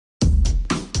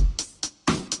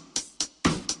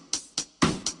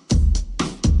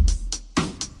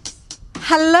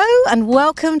Hello and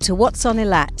welcome to What's on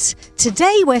Eilat.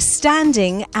 Today we're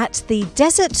standing at the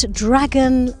Desert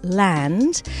Dragon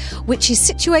Land, which is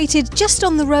situated just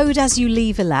on the road as you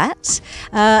leave Eilat.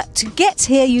 To get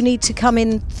here you need to come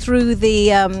in through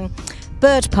the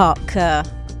bird park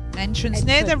entrance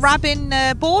near the Rabin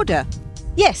border.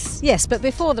 Yes, but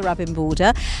before the Rabin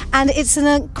border. And it's an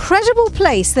incredible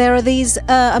place. There are these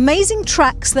amazing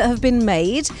tracks that have been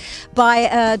made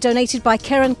by donated by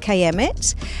Karen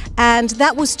Kayemet, and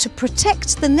that was to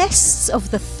protect the nests of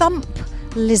the thumb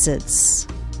lizards.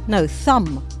 No,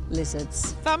 thumb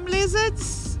lizards. Thumb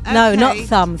lizards? Okay. No, not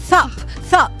thumb.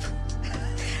 Thup.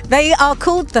 They are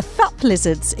called the thup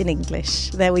lizards in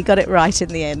English. There, we got it right in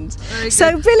the end.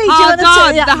 So, Billie, do you want to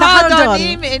tell the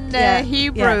hardonim in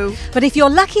Hebrew? Yeah. But if you're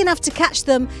lucky enough to catch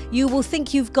them, you will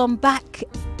think you've gone back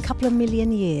a couple of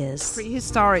million years.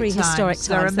 Prehistoric times.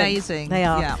 They're amazing. They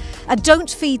are. Yeah. And don't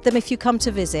feed them if you come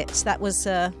to visit. That was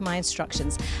my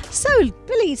instructions. So,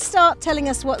 Billie, start telling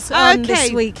us what's on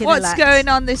this week in What's Eilat. going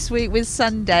on this week with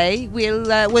Sunday?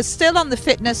 We're still on the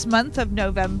fitness month of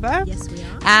November. Yes, we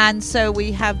are. And so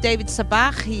we have David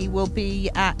Sabach. He will be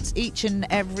at each and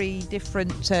every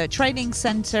different training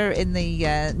centre in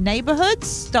the neighbourhoods,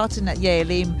 starting at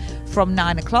Yalim from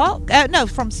 9 o'clock. No,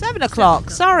 from 7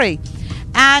 o'clock. Sorry.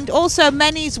 And also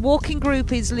Many's walking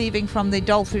group is leaving from the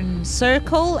Dolphin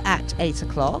Circle at 8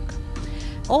 o'clock.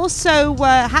 Also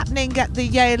happening at the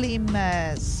Yalim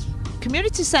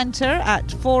Community Centre at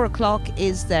 4 o'clock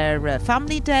is their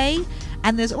family day.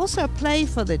 And there's also a play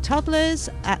for the toddlers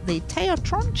at the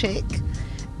Teatronchik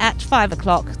at 5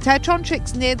 o'clock.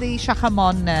 Teatronchik's near the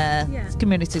Shachamon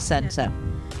Community Centre.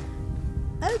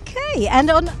 Okay, and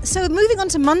so moving on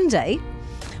to Monday,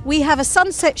 we have a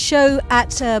sunset show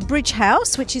at Bridge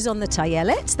House, which is on the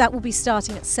Tayelet. That will be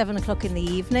starting at 7 o'clock in the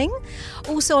evening.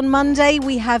 Also on Monday,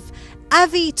 we have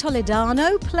Avi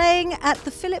Toledano playing at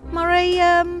the Philip Murray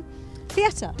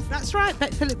Theatre. That's right,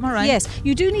 Philip Murray. Yes,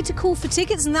 you do need to call for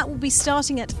tickets, and that will be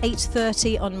starting at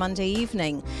 8:30 on Monday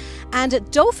evening. And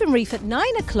at Dolphin Reef at 9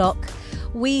 o'clock,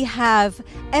 we have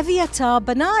Eviatar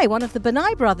Banai, one of the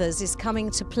Banai brothers, is coming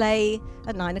to play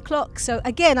at 9 o'clock. So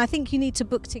again, I think you need to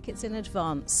book tickets in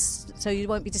advance, so you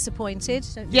won't be disappointed.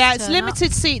 Yeah, it's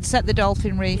limited seats at the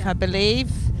Dolphin Reef, I believe.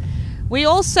 We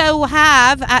also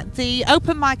have at the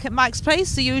open mic at Mike's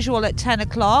Place, the usual at 10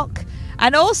 o'clock.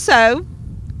 And also,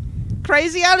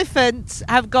 Crazy Elephant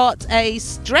have got a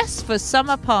Dress for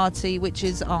Summer party, which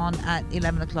is on at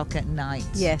 11 o'clock at night.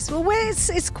 Yes, well,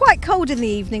 it's quite cold in the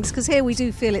evenings, because here we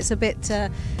do feel it's a bit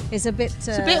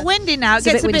windy now. It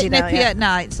gets a bit nippy at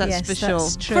night, that's for sure.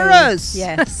 That's true. For us.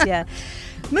 Yes, yeah.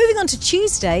 Moving on to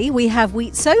Tuesday, we have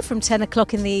Wheat So from 10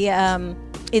 o'clock in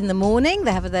the morning.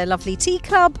 They have their lovely tea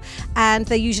club, and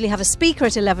they usually have a speaker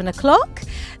at 11 o'clock.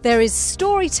 There is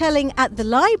storytelling at the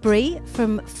library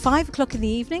from 5 o'clock in the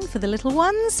evening for the little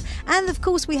ones. And of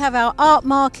course we have our art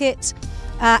market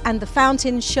and the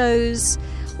fountain shows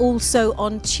also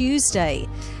on Tuesday.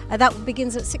 That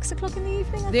begins at 6 o'clock in the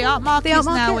evening, I think. Art market is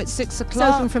now at 6 o'clock.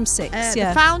 So open from 6,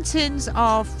 The fountains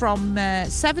are from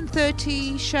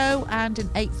 7:30 show and an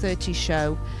 8:30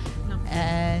 show.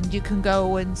 And you can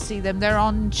go and see them. They're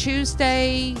on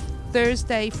Tuesday,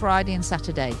 Thursday, Friday and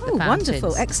Saturday. Oh,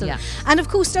 wonderful. Excellent. Yeah. And of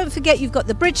course, don't forget you've got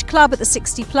the Bridge Club at the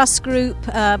 60 Plus group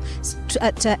at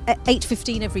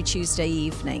 8:15 every Tuesday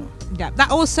evening. Yeah,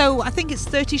 that also, I think it's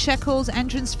 30 shekels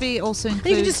entrance fee. Also includes.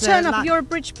 You can just turn up. If you're a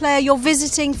bridge player, you're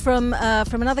visiting from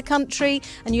another country,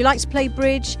 and you like to play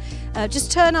bridge,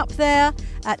 just turn up there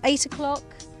at 8 o'clock.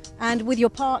 And with your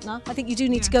partner, I think you do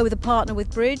need to go with a partner with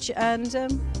bridge and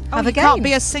have a game. Can't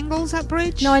be a singles at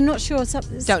bridge? No, I'm not sure.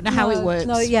 Don't know how it works.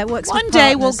 No, yeah, it works. One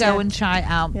day we'll go and try it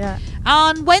out. Yeah.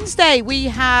 On Wednesday, we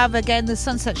have again the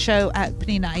sunset show at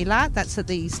Penina Eilat. That's at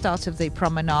the start of the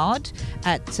promenade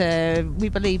at, we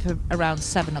believe, around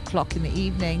 7 o'clock in the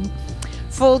evening.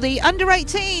 For the under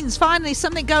 18s, finally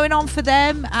something going on for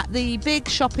them at the big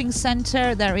shopping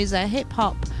centre. There is a hip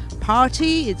hop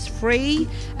party. It's free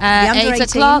at 8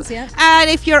 o'clock. Yeah.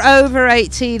 And if you're over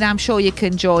 18, I'm sure you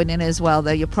can join in as well,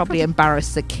 though you'll probably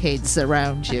embarrass the kids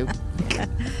around you.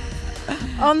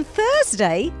 On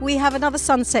Thursday, we have another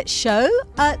sunset show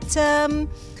at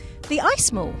the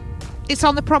Ice Mall. It's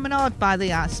on the promenade by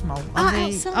the Ice Mall.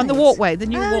 On the walkway, the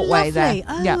new walkway lovely.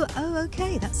 there. Oh,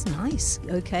 okay, that's nice.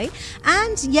 Okay.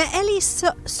 And Yacheli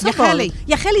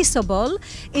Sobol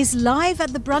is live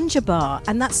at the Brunja Bar,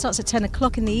 and that starts at 10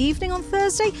 o'clock in the evening on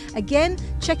Thursday. Again,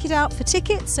 check it out for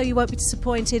tickets, so you won't be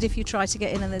disappointed if you try to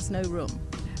get in and there's no room.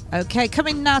 Okay,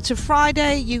 coming now to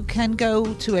Friday, you can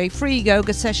go to a free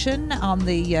yoga session on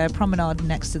the promenade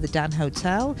next to the Dan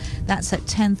Hotel. That's at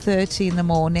 10:30 in the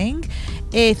morning.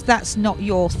 If that's not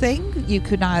your thing, you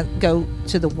could now go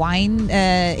to the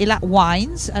Eilat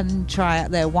Wines and try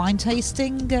out their wine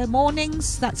tasting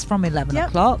mornings. That's from 11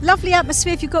 o'clock. Lovely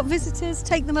atmosphere. If you've got visitors,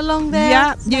 take them along there.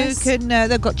 Yeah, it's you nice. can.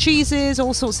 They've got cheeses,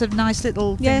 all sorts of nice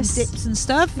little things, dips and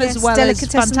stuff, as well as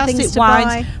delicatessen things fantastic to wines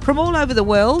buy. from all over the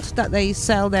world that they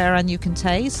sell there and you can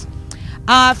taste.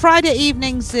 Friday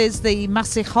evenings is the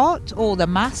Masichot, or the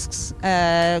masks,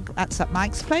 at St.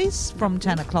 Mike's Place from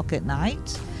 10 o'clock at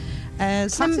night.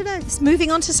 Saturday.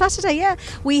 Moving on to Saturday,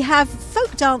 we have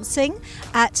folk dancing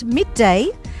at midday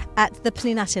at the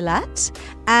Plinat Eilat,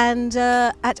 and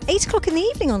at 8 o'clock in the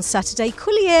evening on Saturday,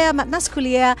 Kulier, Matnas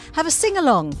Kulier, have a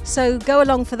sing-along. So go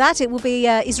along for that. It will be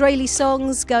Israeli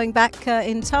songs going back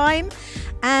in time.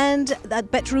 And at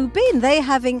Bet Rubin, they're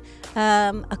having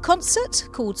a concert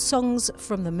called Songs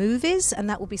from the Movies, and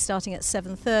that will be starting at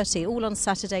 7:30, all on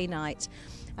Saturday night.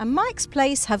 And Mike's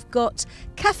Place have got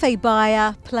Cafe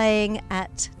Bayer playing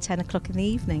at 10 o'clock in the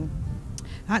evening.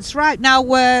 That's right. Now,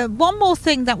 one more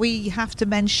thing that we have to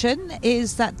mention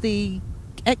is that the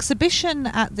exhibition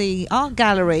at the art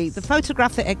gallery, the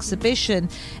photographic exhibition,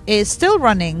 is still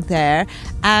running there,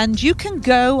 and you can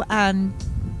go and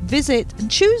visit and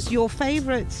choose your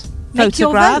favourite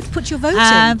photograph. Put your vote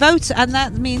and in. Vote, and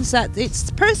that means that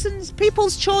it's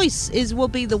people's choice will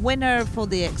be the winner for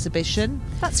the exhibition.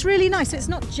 That's really nice. So it's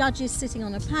not judges sitting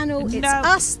on a panel. It's No.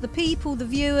 us, the people, the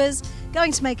viewers,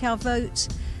 going to make our vote.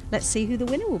 Let's see who the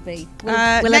winner will be. We'll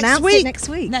announce it next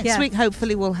week. Next week,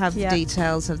 hofully, we'll have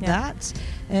details of that.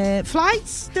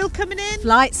 Flights still coming in?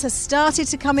 Flights have started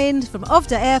to come in from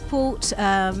Ovda Airport, to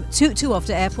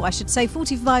Ovda Airport, I should say.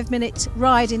 45-minute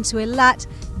ride into Eilat.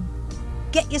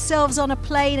 Get yourselves on a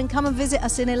plane and come and visit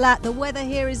us in Eilat. The weather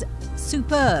here is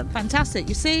superb. Fantastic.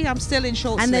 You see, I'm still in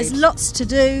short and sleeves. There's lots to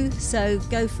do, so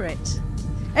go for it.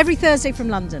 Every Thursday from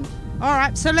London. All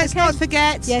right, so let's not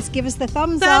forget. Yes, give us the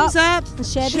thumbs up. And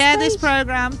share this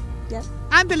programme. Yep.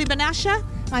 I'm Billie Benasha.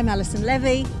 I'm Alison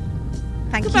Levy.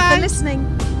 Thank Goodbye. you for listening.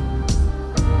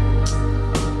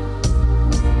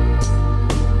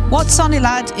 What's on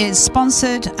Eilat is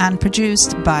sponsored and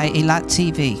produced by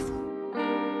EilatTV.